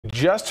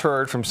Just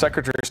heard from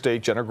Secretary of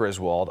State Jenna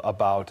Griswold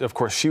about, of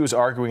course, she was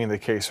arguing the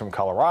case from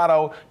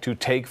Colorado to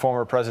take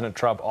former President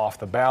Trump off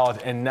the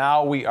ballot. And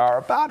now we are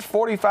about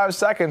 45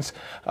 seconds,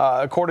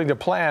 according to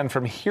plan,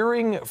 from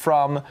hearing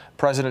from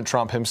President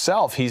Trump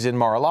himself. He's in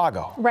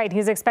Mar-a-Lago. Right.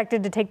 He's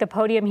expected to take the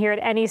podium here at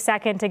any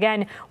second.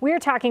 Again, we're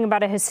talking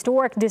about a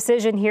historic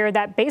decision here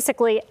that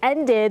basically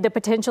ended the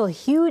potential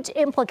huge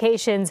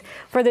implications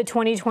for the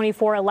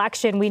 2024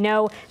 election. We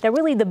know that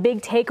really the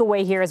big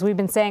takeaway here, as we've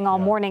been saying all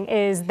morning,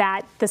 is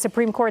that the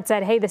Supreme Court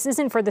said, hey, this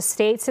isn't for the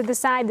states to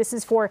decide. This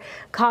is for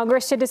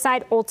Congress to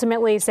decide,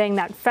 ultimately saying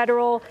that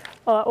federal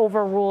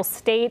overrules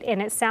state.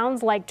 And it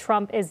sounds like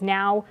Trump is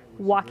now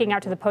walking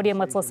out to the podium.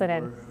 Let's listen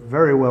in.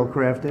 Very well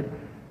crafted.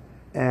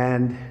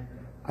 And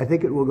I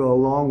think it will go a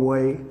long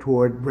way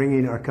toward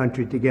bringing our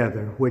country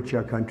together, which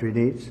our country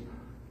needs.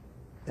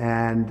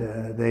 And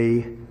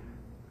they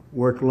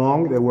worked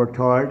long, they worked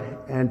hard,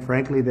 and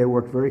frankly, they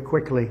worked very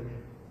quickly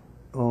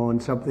on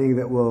something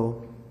that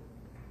will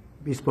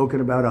be spoken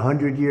about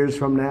 100 years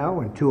from now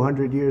and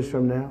 200 years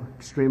from now.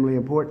 Extremely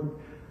important.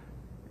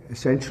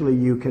 Essentially,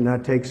 you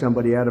cannot take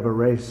somebody out of a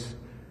race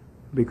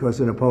because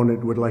an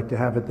opponent would like to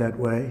have it that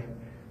way.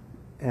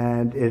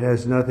 And it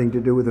has nothing to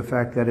do with the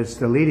fact that it's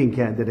the leading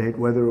candidate,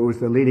 whether it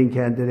was the leading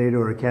candidate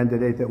or a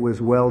candidate that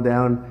was well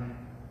down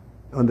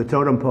on the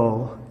totem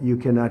pole. You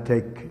cannot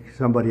take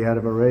somebody out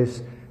of a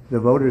race. The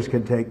voters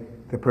can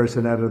take the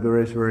person out of the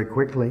race very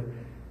quickly,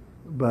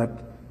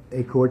 but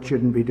a court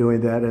shouldn't be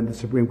doing that, and the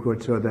Supreme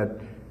Court saw that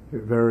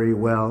very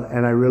well.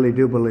 And I really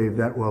do believe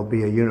that will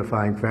be a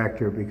unifying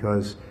factor,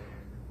 because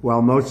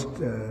while most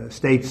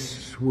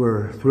states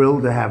were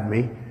thrilled to have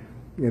me,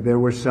 there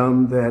were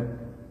some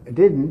that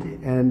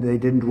didn't, and they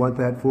didn't want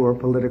that for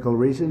political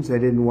reasons. They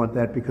didn't want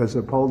that because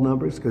of poll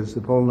numbers, because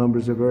the poll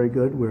numbers are very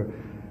good. We're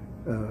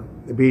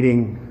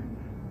beating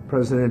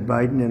President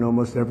Biden in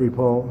almost every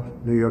poll.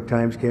 New York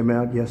Times came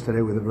out yesterday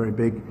with a very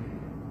big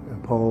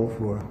poll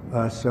for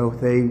us. So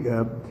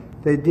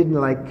they didn't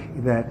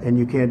like that, and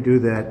you can't do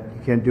that.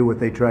 You can't do what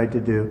they tried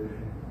to do.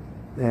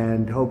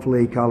 And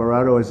hopefully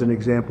Colorado, as an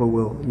example,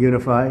 will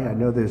unify. I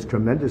know there's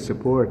tremendous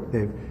support.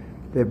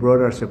 They brought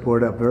our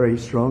support up very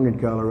strong in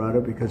Colorado,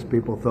 because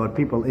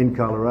people in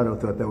Colorado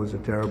thought that was a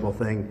terrible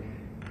thing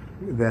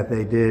that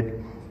they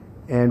did.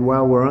 And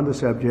while we're on the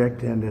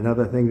subject, and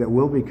another thing that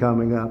will be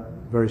coming up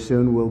very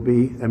soon will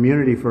be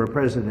immunity for a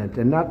president,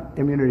 and not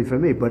immunity for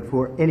me, but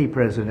for any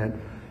president.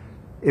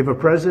 If a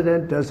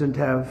president doesn't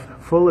have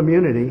full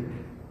immunity,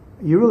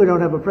 you really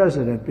don't have a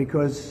president,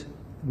 because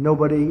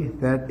nobody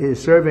that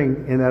is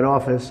serving in that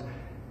office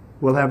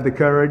will have the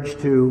courage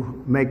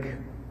to make,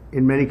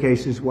 in many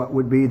cases, what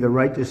would be the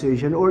right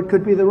decision, or it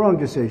could be the wrong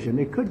decision.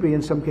 It could be,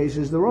 in some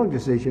cases, the wrong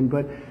decision,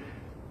 but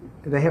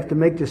they have to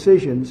make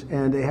decisions,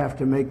 and they have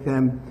to make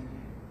them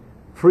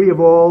free of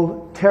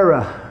all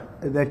terror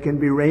that can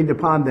be rained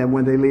upon them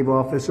when they leave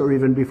office, or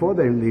even before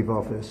they leave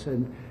office.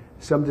 And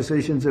some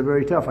decisions are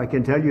very tough. I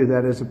can tell you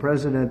that as a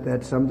president,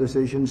 that some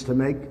decisions to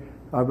make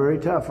are very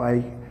tough.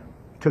 I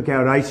took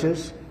out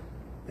ISIS,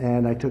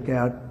 and I took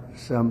out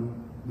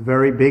some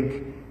very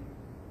big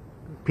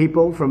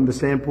people from the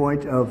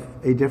standpoint of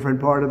a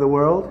different part of the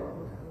world.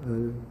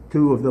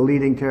 Two of the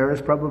leading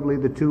terrorists, probably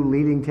the two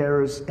leading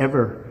terrorists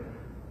ever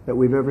that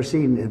we've ever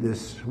seen in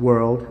this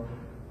world.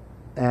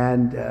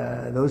 And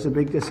those are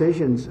big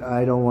decisions.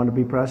 I don't want to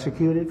be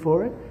prosecuted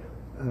for it.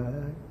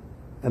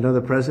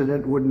 Another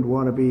president wouldn't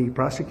want to be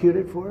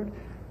prosecuted for it.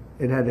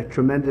 It had a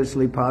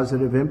tremendously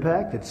positive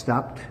impact. It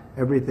stopped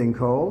everything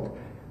cold.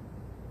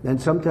 And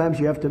sometimes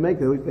you have to make,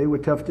 they were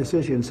tough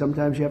decisions.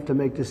 Sometimes you have to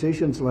make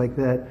decisions like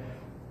that.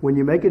 When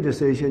you make a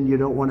decision, you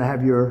don't want to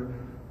have your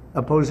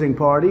opposing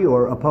party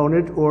or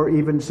opponent, or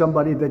even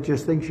somebody that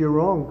just thinks you're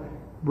wrong,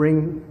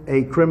 bring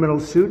a criminal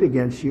suit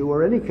against you,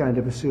 or any kind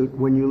of a suit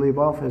when you leave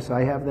office.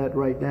 I have that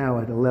right now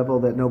at a level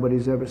that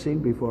nobody's ever seen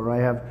before. I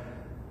have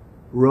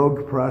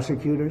rogue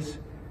prosecutors,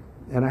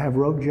 and I have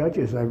rogue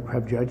judges. I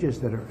have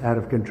judges that are out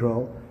of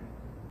control.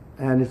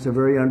 And it's a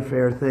very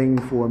unfair thing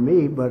for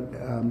me, but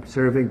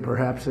serving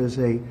perhaps as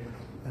a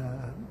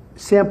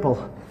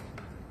sample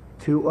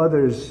to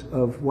others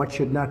of what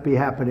should not be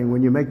happening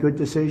when you make good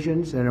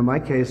decisions. And in my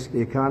case, the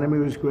economy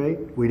was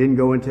great. We didn't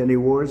go into any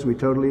wars. We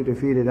totally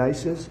defeated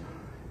ISIS.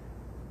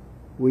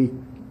 We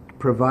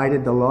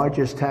provided the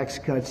largest tax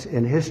cuts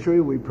in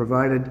history. We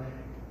provided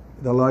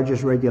the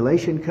largest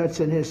regulation cuts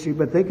in history.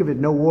 But think of it,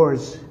 no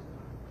wars.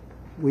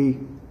 We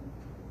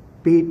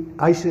beat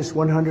ISIS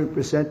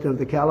 100% of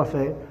the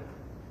caliphate.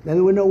 And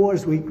there were no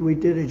wars. We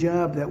did a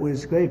job that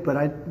was great,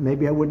 but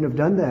maybe I wouldn't have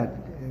done that.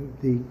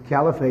 The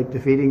caliphate,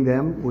 defeating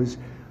them, was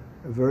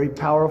very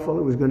powerful.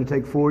 It was going to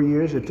take 4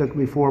 years. It took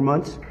me 4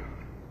 months.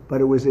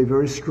 But it was a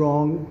very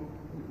strong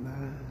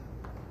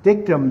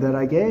dictum that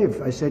I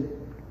gave. I said,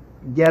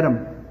 get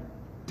them,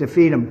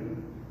 defeat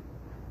them,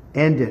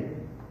 end it.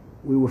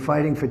 We were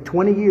fighting for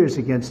 20 years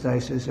against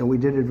ISIS, and we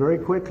did it very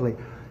quickly.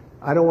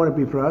 I don't want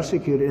to be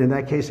prosecuted. In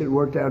that case, it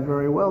worked out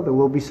very well. There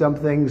will be some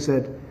things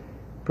that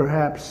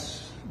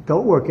perhaps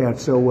don't work out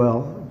so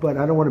well, but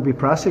I don't want to be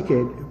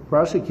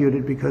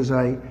prosecuted because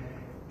I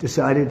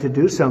decided to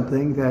do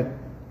something that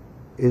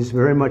is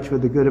very much for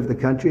the good of the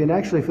country and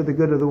actually for the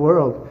good of the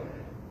world.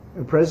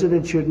 A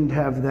president shouldn't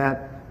have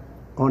that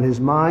on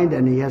his mind,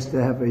 and he has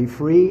to have a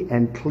free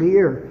and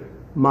clear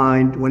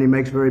mind when he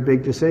makes very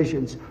big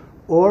decisions,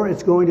 or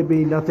it's going to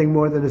be nothing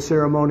more than a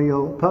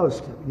ceremonial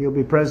post. You'll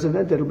be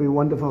president, it'll be a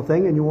wonderful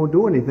thing, and you won't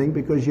do anything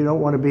because you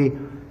don't want to be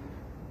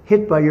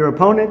hit by your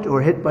opponent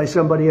or hit by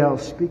somebody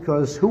else,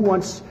 because who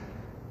wants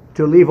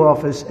to leave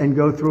office and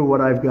go through what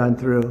I've gone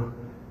through?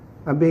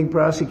 I'm being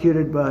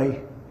prosecuted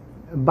by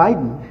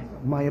Biden,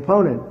 my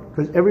opponent,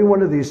 because every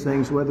one of these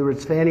things, whether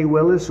it's Fannie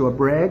Willis or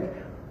Bragg,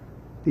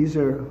 these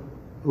are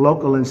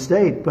local and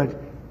state, but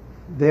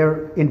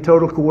they're in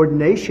total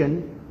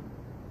coordination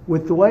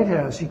with the White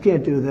House. You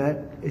can't do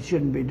that. It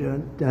shouldn't be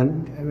done.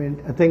 I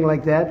mean, a thing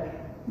like that.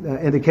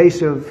 In the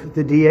case of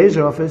the DA's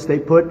office, they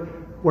put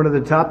one of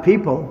the top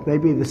people,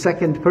 maybe the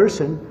second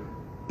person,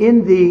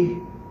 in the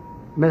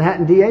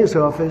Manhattan DA's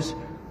office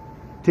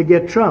to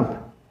get Trump.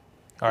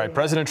 All right,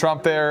 President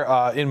Trump there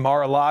in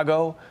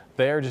Mar-a-Lago,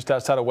 there just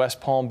outside of West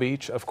Palm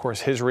Beach. Of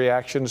course, his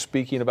reaction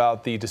speaking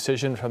about the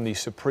decision from the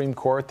Supreme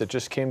Court that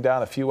just came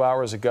down a few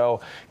hours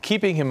ago,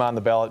 keeping him on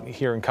the ballot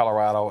here in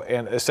Colorado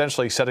and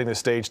essentially setting the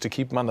stage to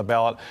keep him on the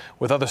ballot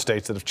with other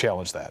states that have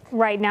challenged that.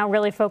 Right now,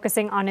 really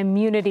focusing on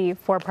immunity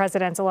for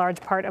presidents, a large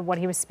part of what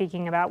he was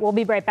speaking about. We'll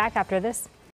be right back after this.